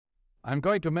I'm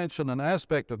going to mention an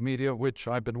aspect of media which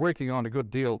I've been working on a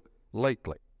good deal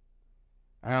lately.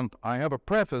 And I have a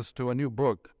preface to a new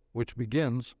book which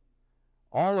begins,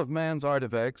 all of man's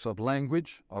artifacts of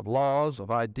language, of laws, of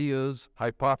ideas,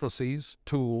 hypotheses,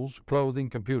 tools, clothing,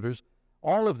 computers,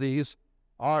 all of these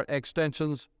are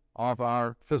extensions of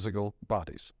our physical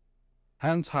bodies.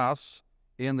 Hans Haas,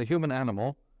 in The Human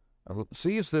Animal,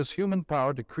 sees this human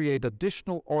power to create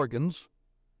additional organs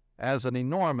as an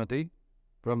enormity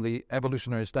from the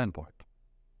evolutionary standpoint,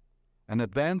 an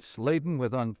advance laden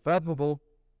with unfathomable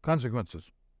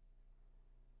consequences.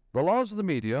 The laws of the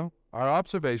media are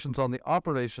observations on the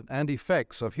operation and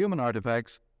effects of human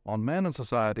artifacts on man and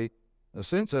society,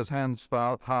 since, as Hans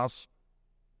Haas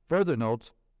further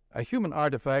notes, a human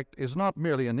artifact is not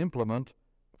merely an implement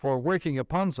for working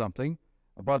upon something,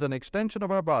 but an extension of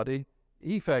our body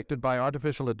effected by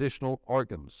artificial additional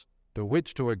organs, to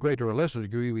which to a greater or lesser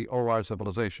degree we owe our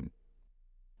civilization.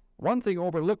 One thing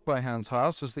overlooked by Hans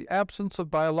Haas is the absence of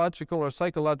biological or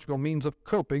psychological means of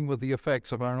coping with the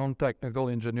effects of our own technical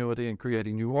ingenuity in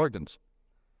creating new organs.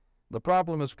 The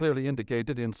problem is clearly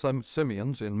indicated in some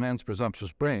simians in man's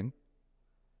presumptuous brain,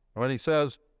 when he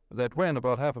says that when,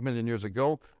 about 500,000 years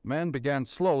ago, man began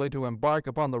slowly to embark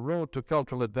upon the road to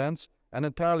cultural advance, an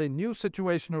entirely new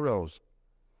situation arose.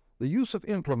 The use of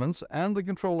implements and the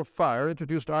control of fire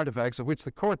introduced artifacts of which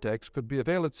the cortex could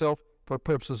avail itself for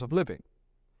purposes of living.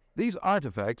 These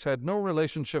artifacts had no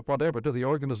relationship whatever to the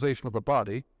organization of the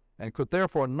body and could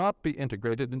therefore not be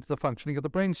integrated into the functioning of the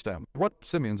brainstem. What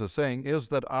simians are saying is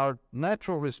that our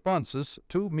natural responses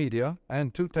to media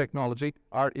and to technology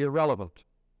are irrelevant,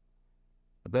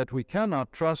 that we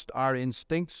cannot trust our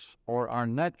instincts or our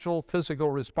natural physical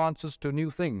responses to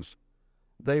new things.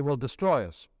 They will destroy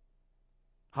us.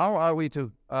 How are we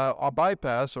to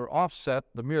bypass or offset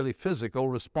the merely physical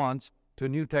response to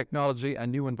new technology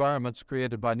and new environments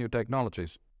created by new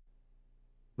technologies?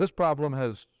 This problem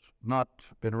has not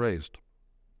been raised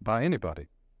by anybody,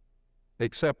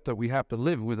 except that we have to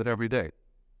live with it every day.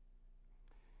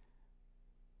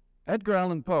 Edgar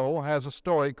Allan Poe has a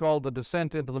story called The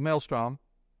Descent into the Maelstrom,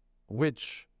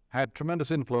 which had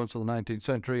tremendous influence in the 19th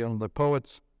century on the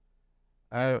poets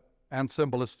and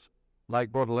symbolists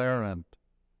like Baudelaire and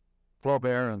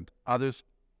Flaubert and others.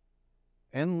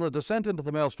 In The Descent into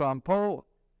the Maelstrom, Poe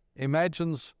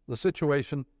imagines the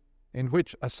situation in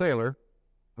which a sailor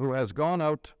who has gone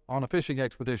out on a fishing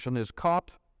expedition is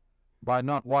caught by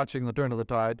not watching the turn of the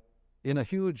tide in a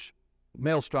huge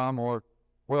maelstrom or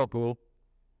whirlpool,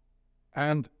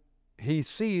 and he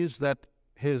sees that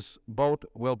his boat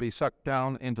will be sucked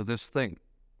down into this thing.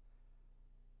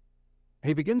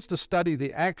 He begins to study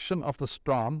the action of the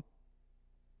storm.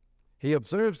 He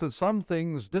observes that some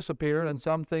things disappear and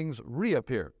some things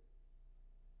reappear.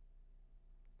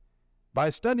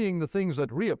 By studying the things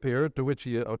that reappear, to which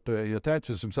he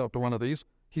attaches himself to one of these,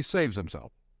 he saves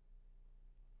himself.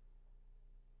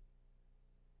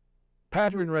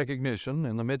 Pattern recognition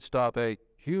in the midst of a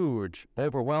huge,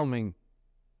 overwhelming,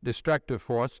 destructive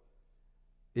force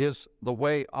is the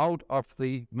way out of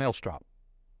the maelstrom.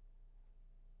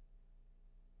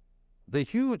 The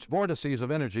huge vortices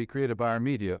of energy created by our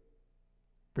media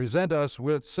present us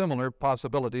with similar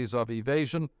possibilities of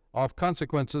evasion, of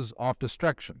consequences, of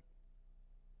destruction.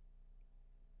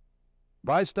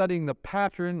 By studying the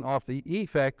pattern of the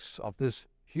effects of this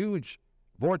huge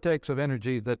vortex of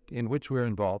energy in which we're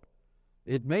involved,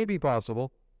 it may be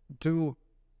possible to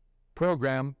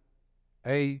program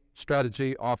a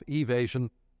strategy of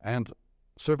evasion and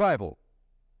survival.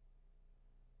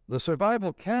 The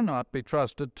survival cannot be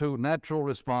trusted to natural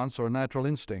response or natural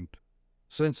instinct,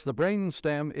 since the brain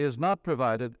stem is not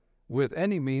provided with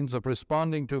any means of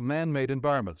responding to man-made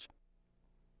environments.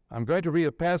 I'm going to read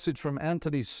a passage from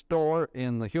Anthony Storr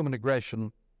in The Human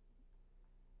Aggression,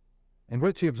 in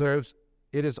which he observes,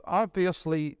 "It is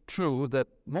obviously true that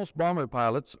most bomber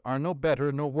pilots are no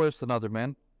better, no worse than other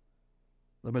men.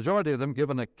 The majority of them,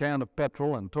 given a can of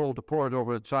petrol and told to pour it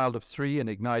over a child of 3 and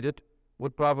ignite it,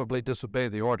 would probably disobey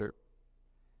the order.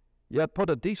 Yet put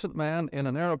a decent man in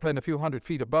an aeroplane a few hundred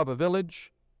feet above a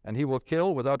village, and he will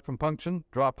kill without compunction,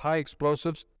 drop high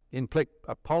explosives, inflict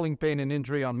appalling pain and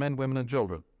injury on men, women, and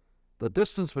children. The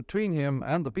distance between him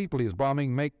and the people he is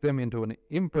bombing make them into an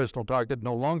impersonal target,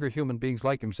 no longer human beings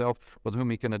like himself with whom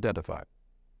he can identify."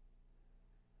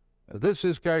 This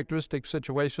is characteristic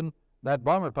situation. That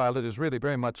bomber pilot is really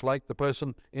very much like the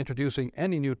person introducing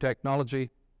any new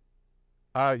technology,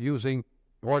 using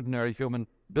ordinary human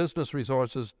business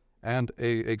resources and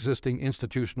existing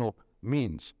institutional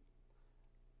means.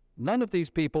 None of these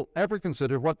people ever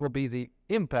consider what will be the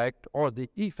impact or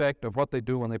the effect of what they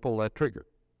do when they pull that trigger.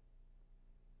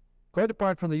 Quite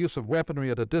apart from the use of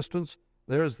weaponry at a distance,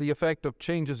 there is the effect of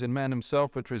changes in man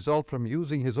himself which result from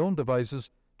using his own devices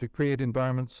to create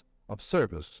environments of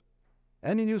service.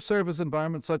 Any new service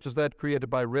environment, such as that created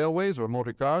by railways or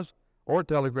motor cars, or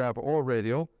telegraph or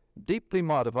radio, deeply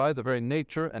modify the very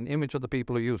nature and image of the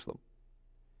people who use them.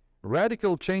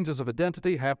 Radical changes of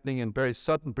identity happening in very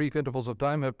sudden, brief intervals of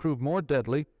time have proved more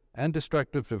deadly and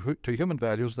destructive to human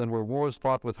values than were wars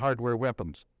fought with hardware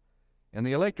weapons. In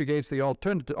the electric age, the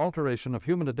alteration of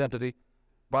human identity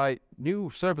by new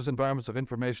service environments of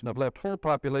information have left whole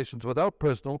populations without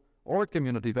personal or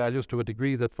community values to a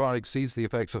degree that far exceeds the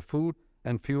effects of food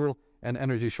and fuel and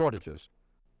energy shortages.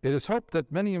 It is hoped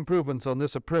that many improvements on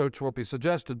this approach will be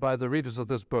suggested by the readers of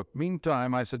this book.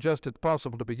 Meantime, I suggest it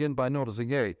possible to begin by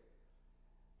noticing A.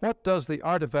 What does the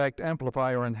artifact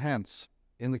amplify or enhance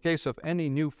in the case of any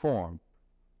new form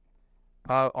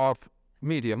of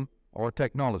medium or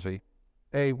technology?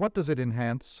 A. What does it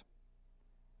enhance?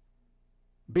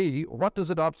 B. What does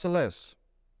it obsolesce?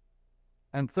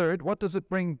 And third, what does it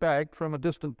bring back from a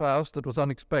distant past that was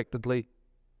unexpectedly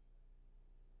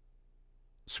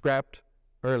scrapped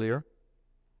earlier?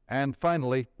 And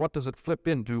finally, what does it flip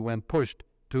into when pushed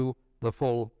to the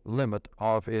full limit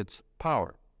of its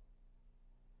power?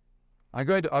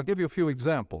 I'll give you a few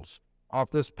examples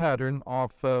of this pattern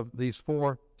of these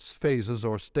four phases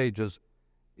or stages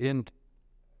in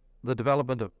the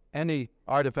development of any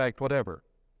artifact whatever.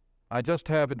 I just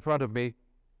have in front of me,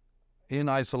 in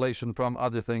isolation from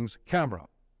other things, camera.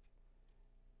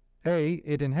 A,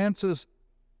 it enhances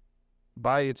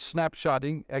by its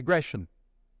snapshotting aggression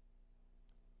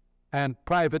and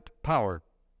private power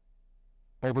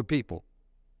over people.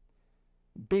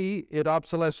 B, it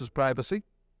obsolesces privacy.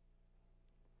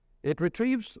 It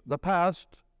retrieves the past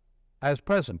as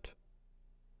present.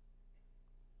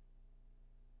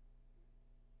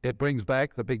 It brings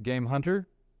back the big game hunter.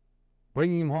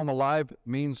 Bringing him home alive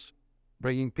means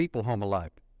bringing people home alive.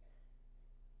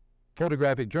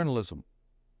 Photographic journalism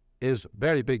is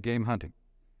very big game hunting.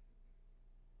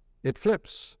 It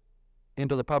flips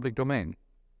into the public domain.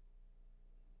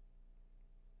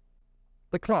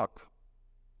 The clock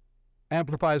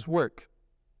amplifies work.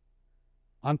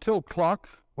 Until clock,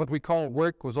 what we call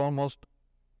work was almost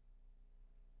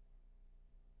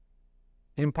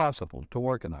impossible to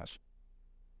organize.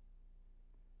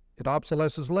 It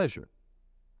obsolesces leisure.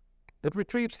 It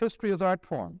retrieves history as art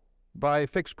form by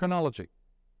fixed chronology,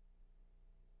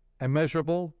 a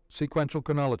measurable sequential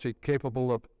chronology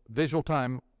capable of visual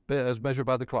time as measured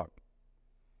by the clock.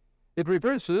 It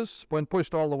reverses when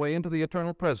pushed all the way into the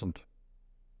eternal present,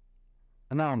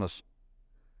 a nowness.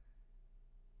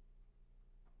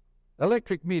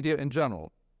 Electric media in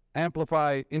general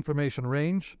amplify information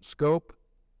range, scope,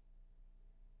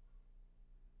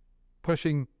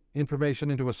 pushing information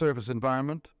into a service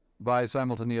environment by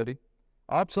simultaneity,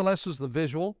 obsolesces the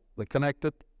visual, the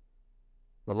connected,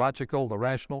 the logical, the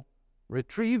rational,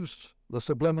 retrieves the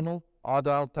subliminal,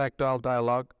 audile, tactile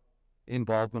dialogue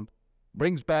involvement,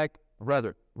 brings back,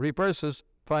 rather, reverses,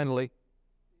 finally,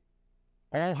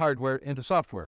 all hardware into software.